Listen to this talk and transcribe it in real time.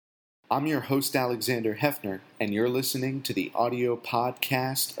I'm your host, Alexander Hefner, and you're listening to the audio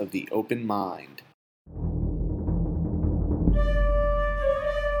podcast of The Open Mind.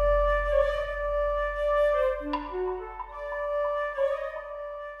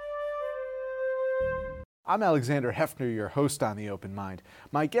 I'm Alexander Hefner, your host on The Open Mind.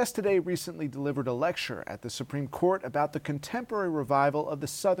 My guest today recently delivered a lecture at the Supreme Court about the contemporary revival of the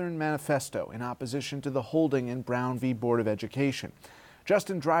Southern Manifesto in opposition to the holding in Brown v. Board of Education.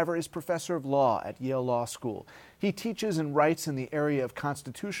 Justin Driver is professor of law at Yale Law School. He teaches and writes in the area of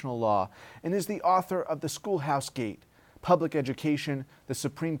constitutional law and is the author of The Schoolhouse Gate, Public Education, the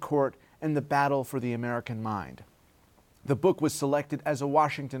Supreme Court, and the Battle for the American Mind. The book was selected as a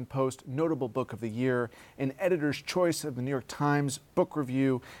Washington Post Notable Book of the Year, an Editor's Choice of the New York Times Book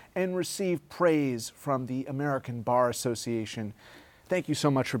Review, and received praise from the American Bar Association. Thank you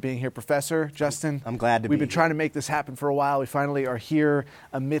so much for being here, Professor. Justin, I'm glad to be here. We've been trying to make this happen for a while. We finally are here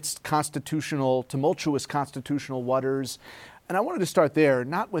amidst tumultuous constitutional waters. And I wanted to start there,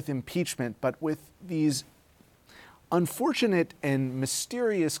 not with impeachment, but with these unfortunate and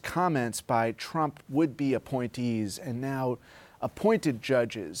mysterious comments by Trump would-be appointees and now appointed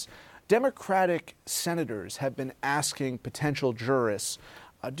judges. Democratic senators have been asking potential jurists,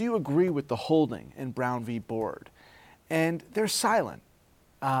 do you agree with the holding in Brown v. Board? And they're silent.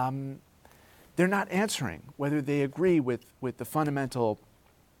 They're not answering whether they agree with the fundamental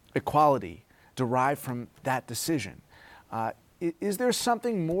equality derived from that decision. Is there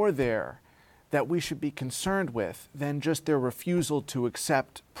something more there that we should be concerned with than just their refusal to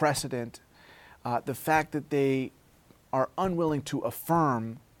accept precedent, the fact that they are unwilling to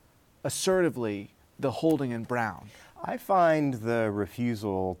affirm assertively the holding in Brown? I find the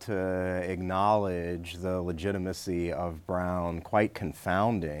refusal to acknowledge the legitimacy of Brown quite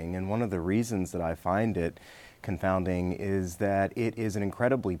confounding, and one of the reasons that I find it confounding is that it is an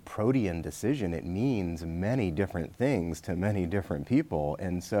incredibly protean decision. It means many different things to many different people,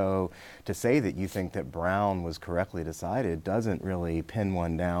 and so to say that you think that Brown was correctly decided doesn't really pin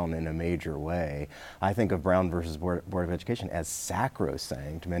one down in a major way. I think of Brown versus Board of Education as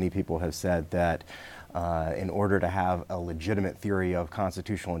sacrosanct. Many people have said that in order to have a legitimate theory of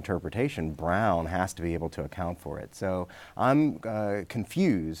constitutional interpretation, Brown has to be able to account for it. So I'm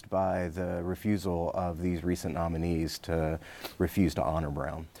confused by the refusal of these recent nominees to refuse to honor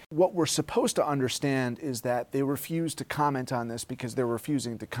Brown. What we're supposed to understand is that they refuse to comment on this because they're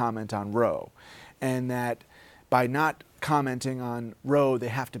refusing to comment on Roe, and that by not commenting on Roe, they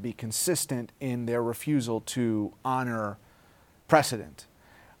have to be consistent in their refusal to honor precedent.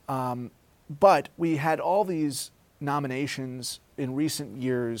 But we had all these nominations in recent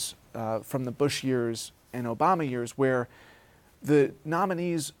years, from the Bush years and Obama years, where the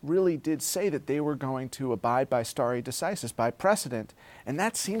nominees really did say that they were going to abide by stare decisis, by precedent. And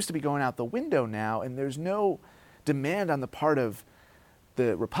that seems to be going out the window now, and there's no demand on the part of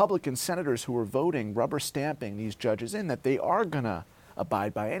the Republican senators who are voting, rubber stamping these judges in, that they are going to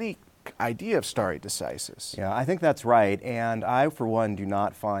abide by any idea of stare decisis. Yeah, I think that's right, and I, for one, do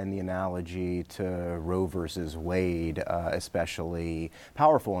not find the analogy to Roe versus Wade especially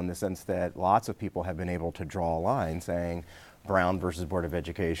powerful, in the sense that lots of people have been able to draw a line saying Brown versus Board of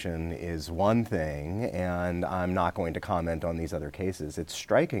Education is one thing, and I'm not going to comment on these other cases. It's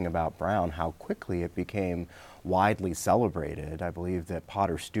striking about Brown how quickly it became widely celebrated. I believe that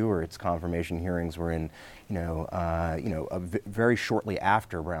Potter Stewart's confirmation hearings were in, very shortly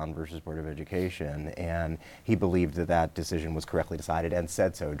after Brown versus Board of Education, and he believed that that decision was correctly decided and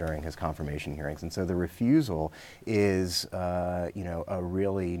said so during his confirmation hearings. And so the refusal is, a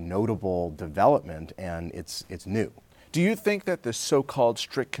really notable development, and it's new. Do you think that the so-called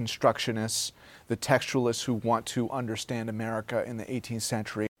strict constructionists, the textualists who want to understand America in the 18th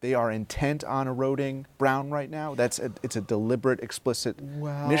century, they are intent on eroding Brown right now? It's a deliberate, explicit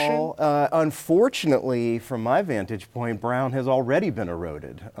mission? Unfortunately, from my vantage point, Brown has already been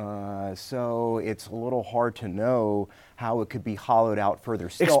eroded. So it's a little hard to know how it could be hollowed out further.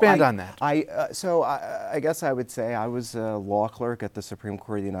 Still, expand on that. I guess I would say I was a law clerk at the Supreme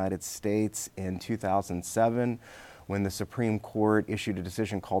Court of the United States in 2007. When the Supreme Court issued a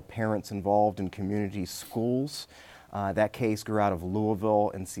decision called Parents Involved in Community Schools. That case grew out of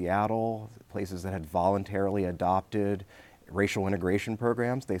Louisville and Seattle, places that had voluntarily adopted racial integration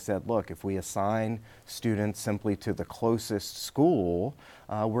programs, they said, look, if we assign students simply to the closest school,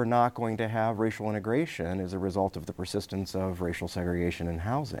 we're not going to have racial integration as a result of the persistence of racial segregation in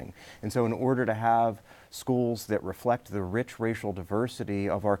housing. And so in order to have schools that reflect the rich racial diversity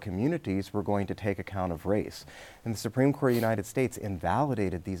of our communities, we're going to take account of race. And the Supreme Court of the United States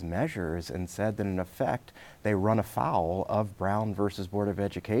invalidated these measures and said that in effect they run afoul of Brown versus Board of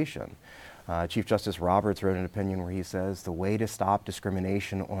Education. Chief Justice Roberts wrote an opinion where he says the way to stop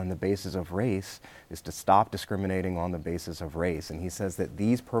discrimination on the basis of race is to stop discriminating on the basis of race. And he says that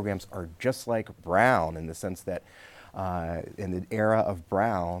these programs are just like Brown in the sense that in the era of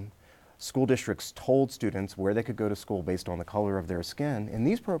Brown, school districts told students where they could go to school based on the color of their skin, and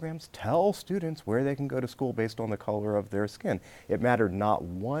these programs tell students where they can go to school based on the color of their skin. It mattered not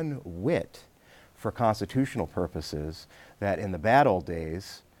one whit for constitutional purposes that in the bad old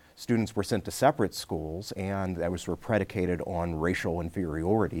days, students were sent to separate schools, and that was sort of predicated on racial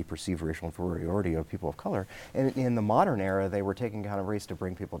inferiority, perceived racial inferiority of people of color. And in the modern era, they were taking account of race to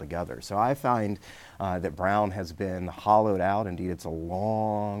bring people together. So I find that Brown has been hollowed out. Indeed, it's a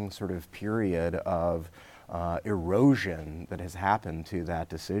long sort of period of erosion that has happened to that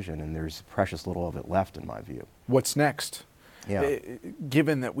decision, and there's precious little of it left, in my view. What's next? Yeah.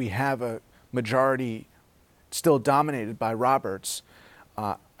 Given that we have a majority still dominated by Roberts,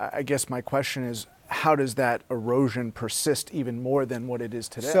 I guess my question is, how does that erosion persist even more than what it is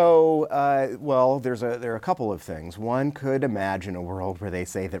today? So, well, there are a couple of things. One could imagine a world where they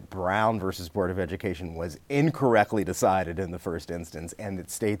say that Brown versus Board of Education was incorrectly decided in the first instance, and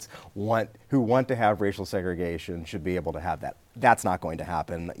that states who want to have racial segregation should be able to have that. That's not going to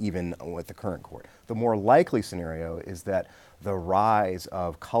happen even with the current court. The more likely scenario is that the rise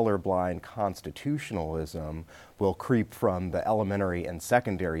of colorblind constitutionalism will creep from the elementary and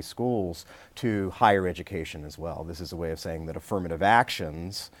secondary schools to higher education as well. This is a way of saying that affirmative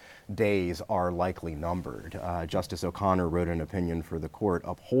actions days are likely numbered. Justice O'Connor wrote an opinion for the court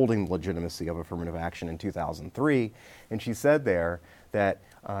upholding the legitimacy of affirmative action in 2003, and she said there that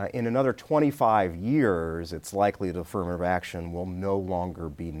in another 25 years, it's likely that affirmative action will no longer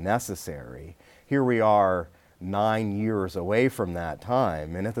be necessary. Here we are 9 years away from that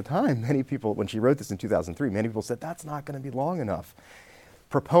time. And at the time, many people, when she wrote this in 2003, many people said, that's not going to be long enough.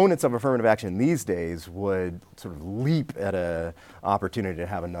 Proponents of affirmative action these days would sort of leap at an opportunity to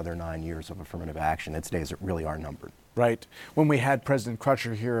have another 9 years of affirmative action. Its days really are numbered. Right. When we had President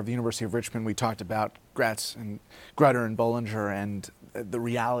Crutcher here of the University of Richmond, we talked about Gratz and Grutter and Bollinger and the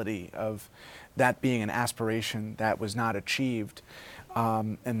reality of that being an aspiration that was not achieved.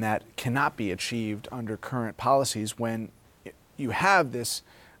 And that cannot be achieved under current policies when you have this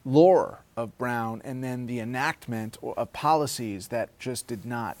lore of Brown and then the enactment of policies that just did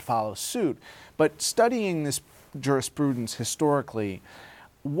not follow suit. But studying this jurisprudence historically,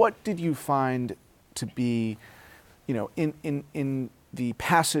 what did you find to be, in the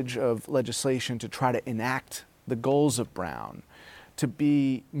passage of legislation to try to enact the goals of Brown to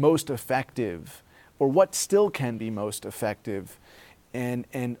be most effective, or what still can be most effective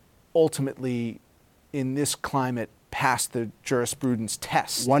and ultimately, in this climate, pass the jurisprudence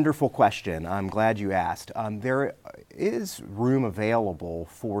test? Wonderful question. I'm glad you asked. There is room available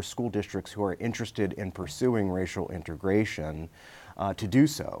for school districts who are interested in pursuing racial integration to do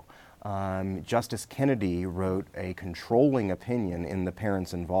so. Justice Kennedy wrote a controlling opinion in the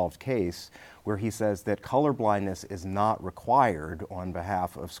parents involved case where he says that colorblindness is not required on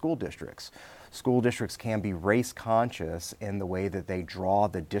behalf of school districts. School districts can be race conscious in the way that they draw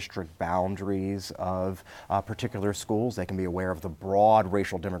the district boundaries of particular schools. They can be aware of the broad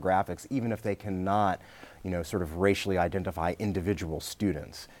racial demographics, even if they cannot, sort of racially identify individual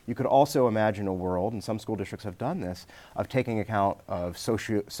students. You could also imagine a world, and some school districts have done this, of taking account of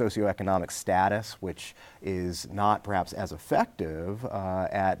socioeconomic status, which is not perhaps as effective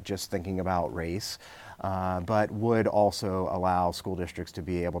at just thinking about race, but would also allow school districts to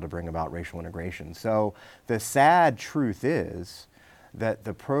be able to bring about racial integration. So the sad truth is that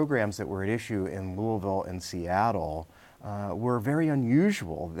the programs that were at issue in Louisville and Seattle were very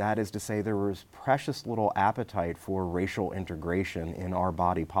unusual. That is to say, there was precious little appetite for racial integration in our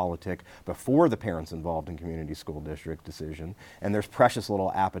body politic before the parents involved in community school district decision, and there's precious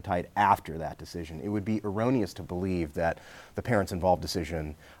little appetite after that decision. It would be erroneous to believe that the parents involved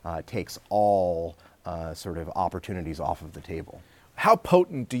decision takes all sort of opportunities off of the table. How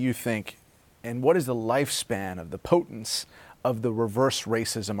potent do you think, and what is the lifespan of the potence of the reverse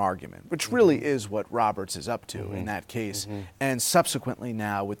racism argument, which really is what Roberts is up to in that case, and subsequently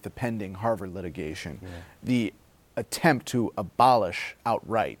now with the pending Harvard litigation, the attempt to abolish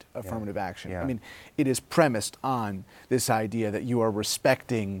outright affirmative action. Yeah. I mean, it is premised on this idea that you are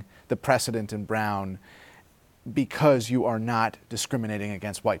respecting the precedent in Brown because you are not discriminating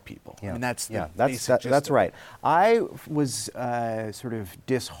against white people. Yeah. I mean, that's the that's right. I was sort of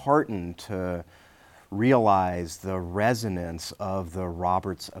disheartened to realize the resonance of the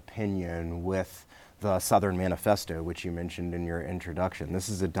Roberts opinion with the Southern Manifesto, which you mentioned in your introduction. This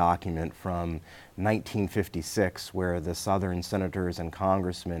is a document from 1956 where the Southern senators and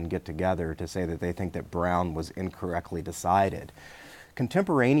congressmen get together to say that they think that Brown was incorrectly decided.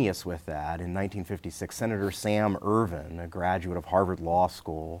 Contemporaneous with that, in 1956, Senator Sam Ervin, a graduate of Harvard Law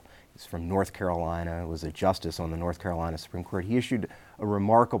School, he's from North Carolina, was a justice on the North Carolina Supreme Court, he issued a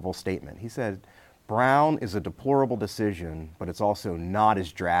remarkable statement. He said, "Brown is a deplorable decision, but it's also not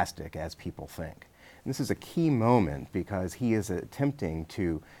as drastic as people think." And this is a key moment because he is attempting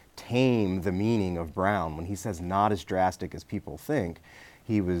to tame the meaning of Brown. When he says not as drastic as people think,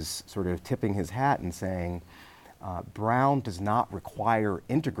 he was sort of tipping his hat and saying, Brown does not require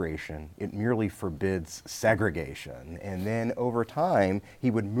integration, it merely forbids segregation. And then over time,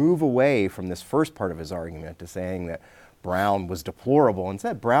 he would move away from this first part of his argument to saying that Brown was deplorable and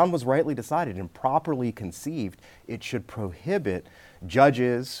said Brown was rightly decided and properly conceived. It should prohibit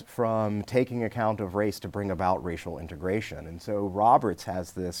judges from taking account of race to bring about racial integration. And so Roberts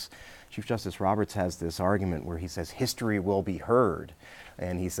has this, Chief Justice Roberts has this argument where he says history will be heard.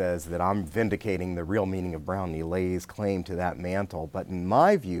 And he says that I'm vindicating the real meaning of Brown. He lays claim to that mantle. But in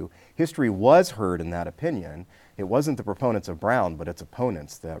my view, history was heard in that opinion. It wasn't the proponents of Brown, but its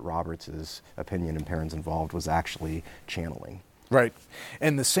opponents that Roberts's opinion and parents involved was actually channeling. Right.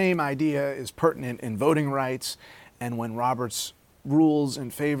 And the same idea is pertinent in voting rights. And when Roberts rules in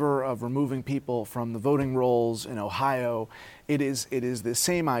favor of removing people from the voting rolls in Ohio, it is the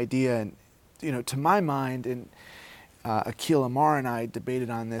same idea. And, you know, to my mind, and Akil Amar and I debated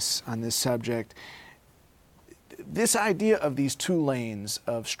on this subject, this idea of these two lanes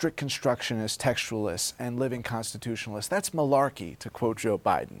of strict constructionists, textualists, and living constitutionalists, that's malarkey, to quote Joe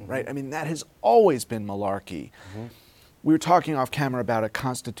Biden, right? I mean, that has always been malarkey. We were talking off camera about a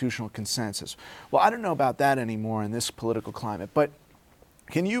constitutional consensus. Well, I don't know about that anymore in this political climate, but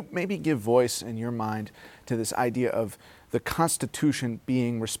can you maybe give voice in your mind to this idea of the Constitution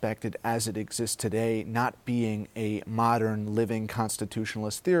being respected as it exists today, not being a modern living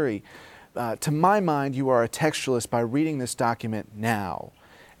constitutionalist theory? To my mind, you are a textualist by reading this document now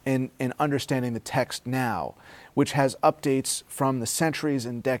and understanding the text now, which has updates from the centuries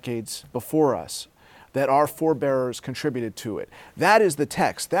and decades before us that our forebearers contributed to it. That is the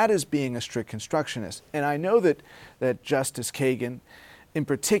text. That is being a strict constructionist. And I know that Justice Kagan, in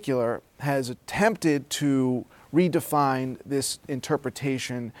particular, has attempted to redefine this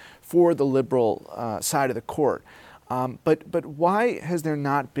interpretation for the liberal side of the court. But why has there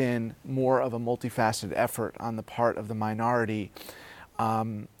not been more of a multifaceted effort on the part of the minority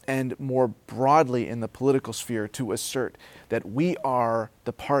and more broadly in the political sphere to assert that we are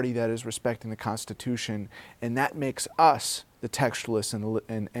the party that is respecting the Constitution, and that makes us the textualists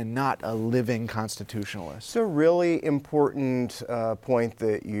and not a living constitutionalist? It's a really important point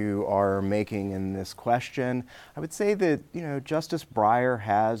that you are making in this question. I would say that, you know, Justice Breyer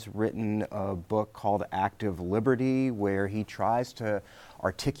has written a book called Active Liberty, where he tries to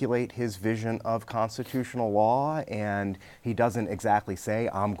articulate his vision of constitutional law, and he doesn't exactly say,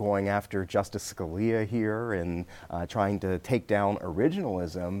 I'm going after Justice Scalia here and trying to take down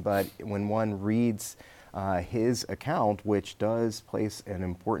originalism, but when one reads his account, which does place an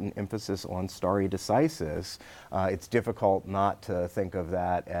important emphasis on stare decisis, it's difficult not to think of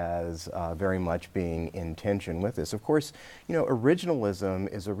that as very much being in tension with this. Of course, you know,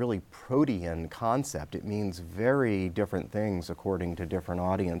 originalism is a really protean concept. It means very different things according to different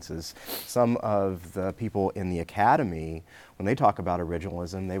audiences. Some of the people in the academy, when they talk about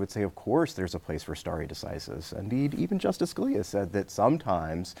originalism, they would say, of course, there's a place for stare decisis. Indeed, even Justice Scalia said that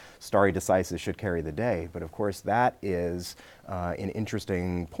sometimes stare decisis should carry the day. But of course, that is an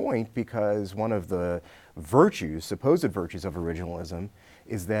interesting point because one of the virtues, supposed virtues of originalism,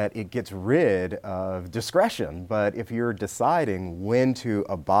 is that it gets rid of discretion. But if you're deciding when to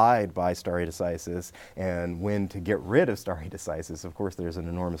abide by stare decisis and when to get rid of stare decisis, of course, there's an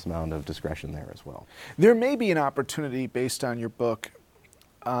enormous amount of discretion there as well. There may be an opportunity, based on your book,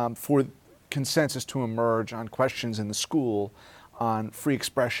 for consensus to emerge on questions in the school on free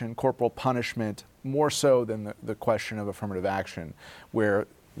expression, corporal punishment, more so than the question of affirmative action, where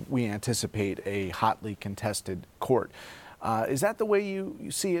we anticipate a hotly contested court. Is that the way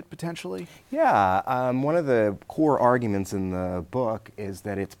you see it potentially? Yeah, one of the core arguments in the book is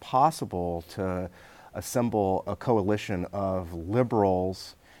that it's possible to assemble a coalition of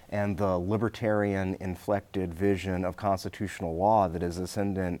liberals and the libertarian-inflected vision of constitutional law that is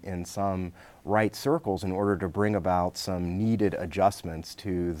ascendant in some right circles in order to bring about some needed adjustments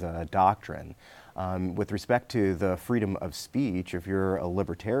to the doctrine. With respect to the freedom of speech, if you're a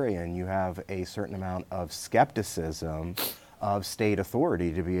libertarian, you have a certain amount of skepticism of state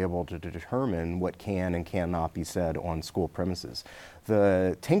authority to be able to determine what can and cannot be said on school premises.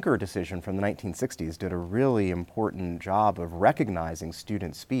 The Tinker decision from the 1960s did a really important job of recognizing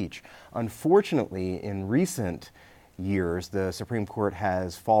student speech. Unfortunately, in recent years, the Supreme Court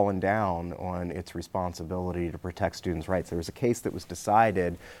has fallen down on its responsibility to protect students' rights. There was a case that was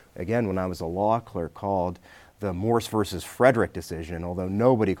decided, again, when I was a law clerk, called the Morse versus Frederick decision, although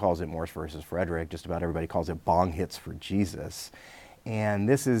nobody calls it Morse versus Frederick, just about everybody calls it bong hits for Jesus. And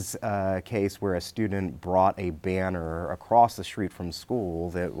this is a case where a student brought a banner across the street from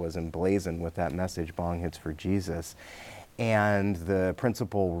school that was emblazoned with that message, bong hits for Jesus. And the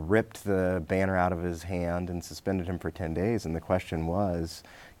principal ripped the banner out of his hand and suspended him for 10 days. And the question was,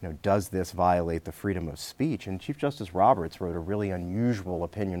 does this violate the freedom of speech? And Chief Justice Roberts wrote a really unusual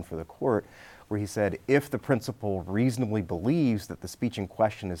opinion for the court where he said, if the principal reasonably believes that the speech in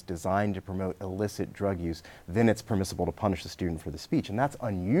question is designed to promote illicit drug use, then it's permissible to punish the student for the speech. And that's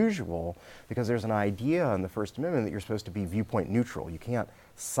unusual because there's an idea in the First Amendment that you're supposed to be viewpoint neutral. You can't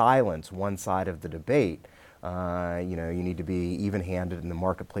silence one side of the debate. You need to be even-handed, and the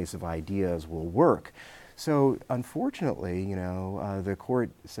marketplace of ideas will work. So unfortunately, the court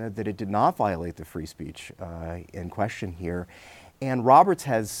said that it did not violate the free speech in question here. And Roberts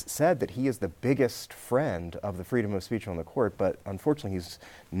has said that he is the biggest friend of the freedom of speech on the court, but unfortunately he's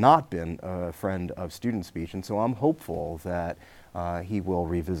not been a friend of student speech. And so I'm hopeful that he will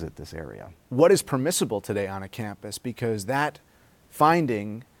revisit this area. What is permissible today on a campus? Because that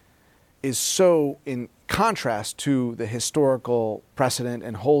finding is so in contrast to the historical precedent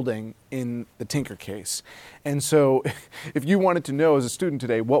and holding in the Tinker case. And so if you wanted to know as a student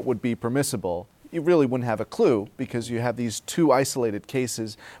today what would be permissible, you really wouldn't have a clue because you have these two isolated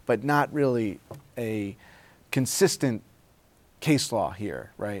cases, but not really a consistent case law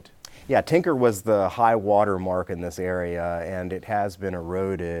here, right? Yeah, Tinker was the high water mark in this area, and it has been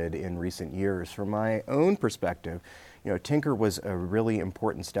eroded in recent years. From my own perspective, Tinker was a really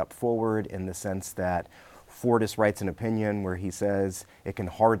important step forward in the sense that Fortas writes an opinion where he says it can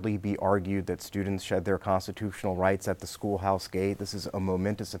hardly be argued that students shed their constitutional rights at the schoolhouse gate. This is a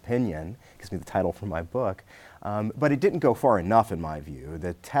momentous opinion, gives me the title for my book, but it didn't go far enough in my view.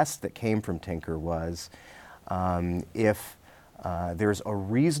 The test that came from Tinker was if there's a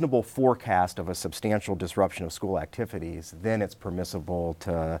reasonable forecast of a substantial disruption of school activities, then it's permissible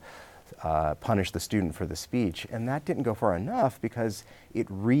to punish the student for the speech. And that didn't go far enough because it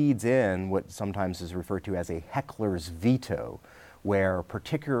reads in what sometimes is referred to as a heckler's veto, where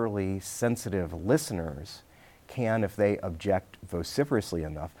particularly sensitive listeners can, if they object vociferously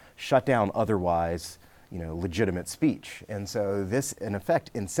enough, shut down otherwise legitimate speech. And so this, in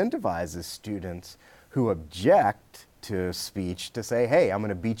effect, incentivizes students who object to speech to say, hey, I'm going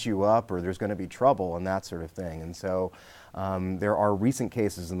to beat you up, or there's going to be trouble, and that sort of thing. And so there are recent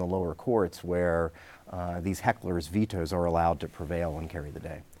cases in the lower courts where these hecklers' vetoes are allowed to prevail and carry the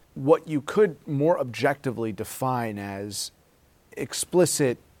day. What you could more objectively define as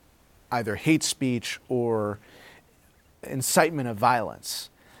explicit either hate speech or incitement of violence.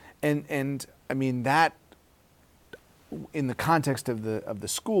 And I mean that in the context of the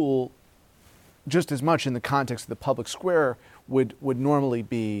school, just as much in the context of the public square would normally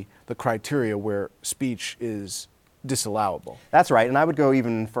be the criteria where speech is disallowable. That's right, and I would go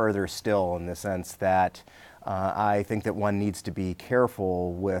even further still in the sense that I think that one needs to be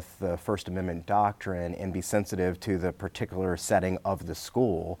careful with the First Amendment doctrine and be sensitive to the particular setting of the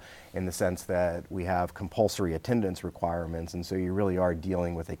school in the sense that we have compulsory attendance requirements, and so you really are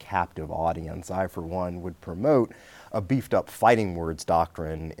dealing with a captive audience. I, for one, would promote a beefed up fighting words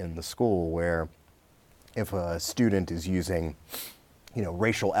doctrine in the school where if a student is using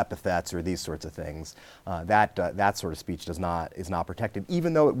racial epithets or these sorts of things, that sort of speech is not protected,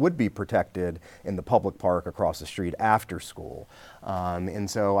 even though it would be protected in the public park across the street after school. And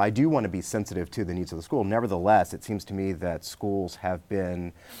so I do want to be sensitive to the needs of the school. Nevertheless, it seems to me that schools have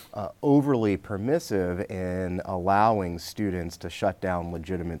been overly permissive in allowing students to shut down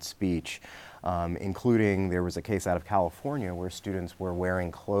legitimate speech. Including there was a case out of California where students were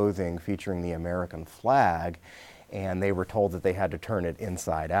wearing clothing featuring the American flag, and they were told that they had to turn it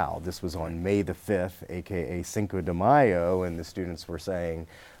inside out. This was on May the 5th, aka Cinco de Mayo, and the students were saying,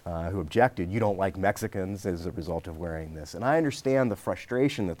 who objected, you don't like Mexicans as a result of wearing this. And I understand the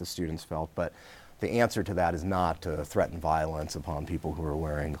frustration that the students felt, but the answer to that is not to threaten violence upon people who are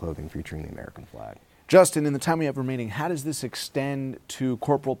wearing clothing featuring the American flag. Justin, in the time we have remaining, how does this extend to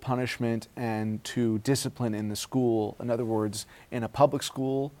corporal punishment and to discipline in the school? In other words, in a public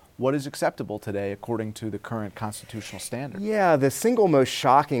school, what is acceptable today according to the current constitutional standard? Yeah, the single most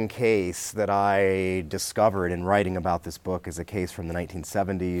shocking case that I discovered in writing about this book is a case from the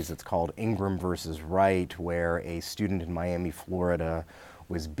 1970s. It's called Ingram versus Wright, where a student in Miami, Florida,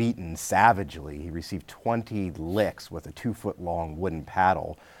 was beaten savagely. He received 20 licks with a 2-foot-long wooden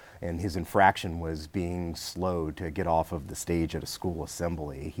paddle, and his infraction was being slowed to get off of the stage at a school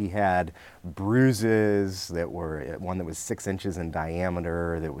assembly. He had bruises that were, one that was 6 inches in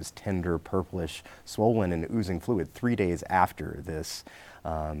diameter, that was tender, purplish, swollen, and oozing fluid 3 days after this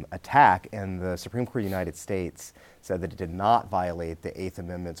attack. And the Supreme Court of the United States said that it did not violate the Eighth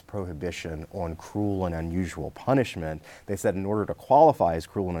Amendment's prohibition on cruel and unusual punishment. They said in order to qualify as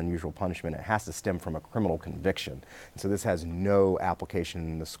cruel and unusual punishment, it has to stem from a criminal conviction. And so this has no application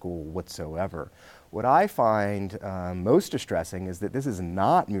in the school whatsoever. What I find most distressing is that this is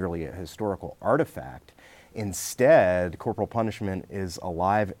not merely a historical artifact. Instead, corporal punishment is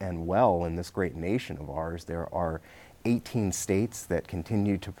alive and well in this great nation of ours. There are 18 states that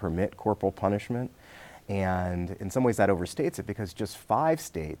continue to permit corporal punishment. And in some ways that overstates it, because just 5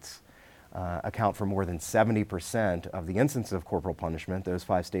 states account for more than 70% of the instances of corporal punishment. Those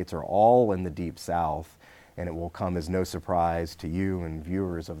 5 states are all in the Deep South, and it will come as no surprise to you and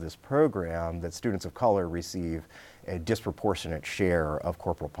viewers of this program that students of color receive a disproportionate share of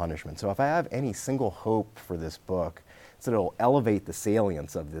corporal punishment. So if I have any single hope for this book, it's that it'll elevate the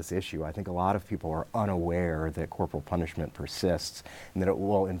salience of this issue. I think a lot of people are unaware that corporal punishment persists, and that it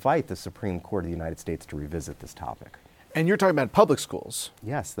will invite the Supreme Court of the United States to revisit this topic. And you're talking about public schools.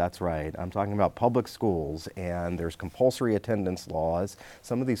 Yes, that's right. I'm talking about public schools, and there's compulsory attendance laws.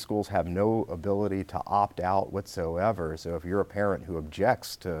 Some of these schools have no ability to opt out whatsoever. So if you're a parent who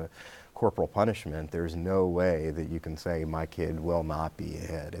objects to corporal punishment, there's no way that you can say my kid will not be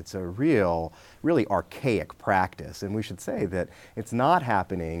hit. It's a really archaic practice, and we should say that it's not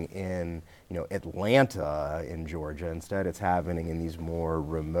happening in Atlanta in Georgia. Instead, it's happening in these more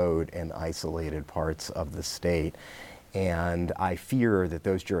remote and isolated parts of the state. And I fear that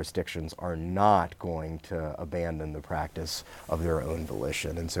those jurisdictions are not going to abandon the practice of their own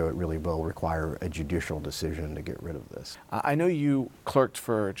volition. And so it really will require a judicial decision to get rid of this. I know you clerked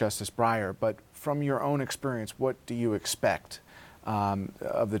for Justice Breyer, but from your own experience, what do you expect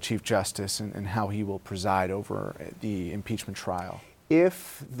of the Chief Justice and how he will preside over the impeachment trial?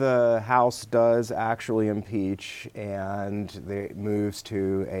 If the House does actually impeach and it moves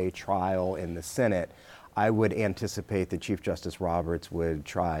to a trial in the Senate, I would anticipate that Chief Justice Roberts would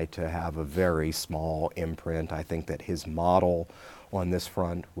try to have a very small imprint. I think that his model on this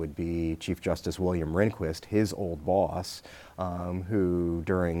front would be Chief Justice William Rehnquist, his old boss, who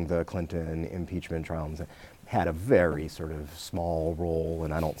during the Clinton impeachment trials had a very sort of small role,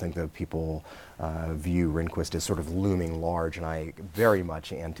 and I don't think that people view Rehnquist as sort of looming large, and I very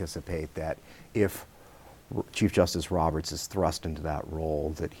much anticipate that if Chief Justice Roberts is thrust into that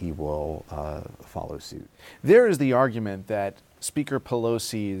role, that he will follow suit. There is the argument that Speaker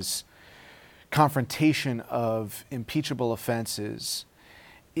Pelosi's confrontation of impeachable offenses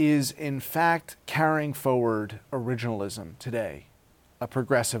is in fact carrying forward originalism today, a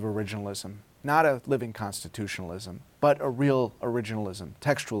progressive originalism, not a living constitutionalism, but a real originalism,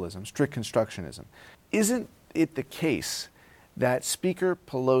 textualism, strict constructionism. Isn't it the case that Speaker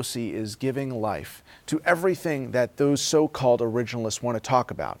Pelosi is giving life to everything that those so-called originalists want to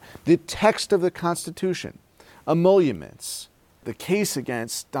talk about? The text of the Constitution, emoluments. The case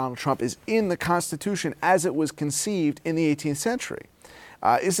against Donald Trump is in the Constitution as it was conceived in the 18th century.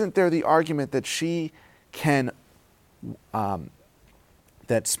 Isn't there the argument that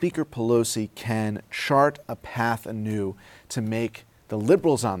that Speaker Pelosi can chart a path anew to make the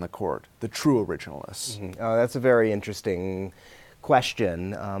liberals on the court the true originalists? Mm-hmm. That's a very interesting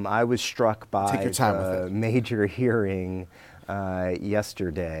question. I was struck by the major hearing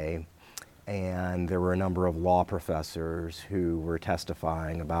yesterday, and there were a number of law professors who were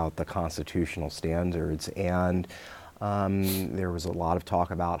testifying about the constitutional standards, and there was a lot of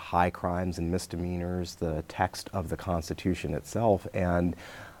talk about high crimes and misdemeanors, the text of the Constitution itself, and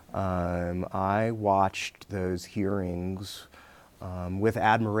I watched those hearings with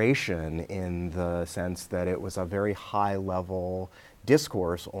admiration, in the sense that it was a very high-level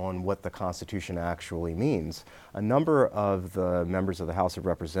discourse on what the Constitution actually means. A number of the members of the House of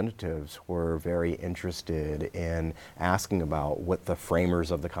Representatives were very interested in asking about what the framers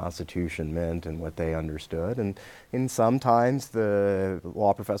of the Constitution meant and what they understood. And sometimes the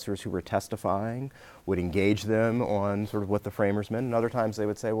law professors who were testifying would engage them on sort of what the framers meant, and other times they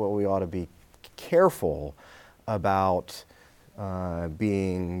would say, well, we ought to be careful about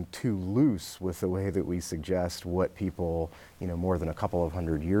being too loose with the way that we suggest what people, more than a couple of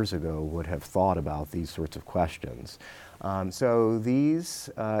hundred years ago would have thought about these sorts of questions. So these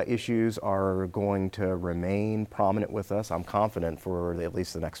issues are going to remain prominent with us, I'm confident, for at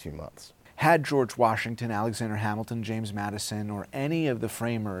least the next few months. Had George Washington, Alexander Hamilton, James Madison, or any of the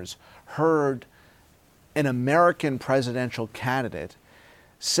framers heard an American presidential candidate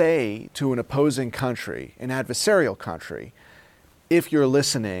say to an opposing country, an adversarial country, if you're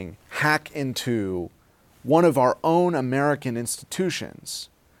listening, hack into one of our own American institutions.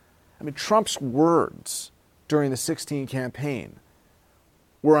 I mean, Trump's words during the 2016 campaign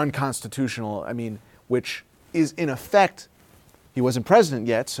were unconstitutional, which is in effect, he wasn't president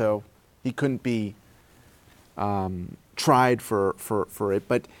yet, so he couldn't be tried for it,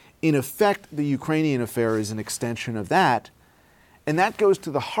 but in effect, the Ukrainian affair is an extension of that. And that goes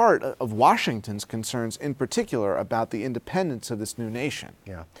to the heart of Washington's concerns, in particular, about the independence of this new nation.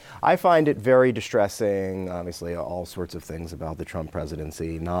 Yeah. I find it very distressing, obviously, all sorts of things about the Trump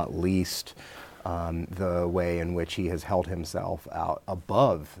presidency, not least the way in which he has held himself out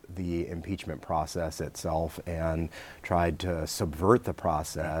above the impeachment process itself and tried to subvert the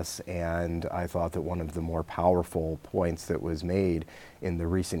process. And I thought that one of the more powerful points that was made in the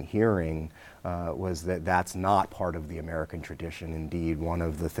recent hearing was that that's not part of the American tradition. Indeed, one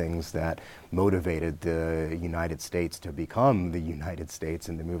of the things that motivated the United States to become the United States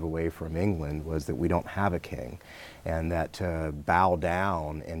and to move away from England was that we don't have a king, and that to bow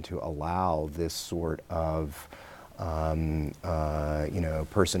down and to allow this sort of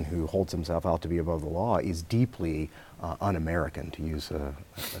person who holds himself out to be above the law is deeply un-American, to use a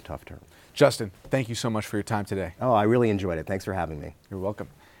tough term. Justin, thank you so much for your time today. Oh, I really enjoyed it. Thanks for having me. You're welcome.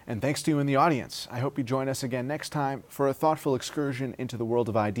 And thanks to you in the audience. I hope you join us again next time for a thoughtful excursion into the world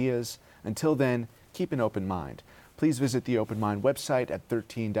of ideas. Until then, keep an open mind. Please visit the Open Mind website at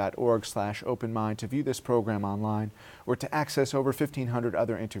 13.org/openmind to view this program online or to access over 1,500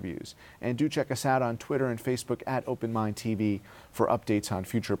 other interviews. And do check us out on Twitter and Facebook at Open Mind TV for updates on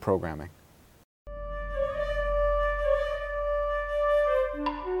future programming.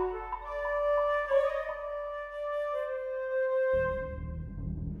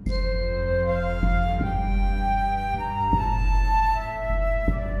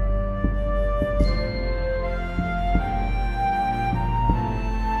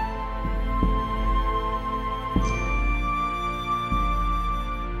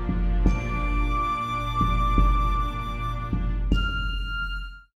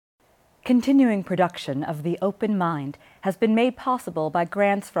 Continuing production of The Open Mind has been made possible by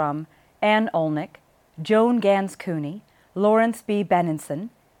grants from Ann Olnick, Joan Gans Cooney, Lawrence B. Benenson,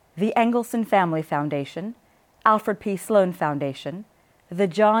 the Engelson Family Foundation, Alfred P. Sloan Foundation, the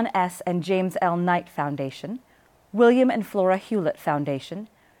John S. and James L. Knight Foundation, William and Flora Hewlett Foundation,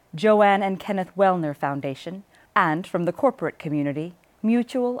 Joanne and Kenneth Wellner Foundation, and from the corporate community,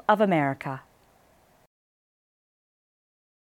 Mutual of America.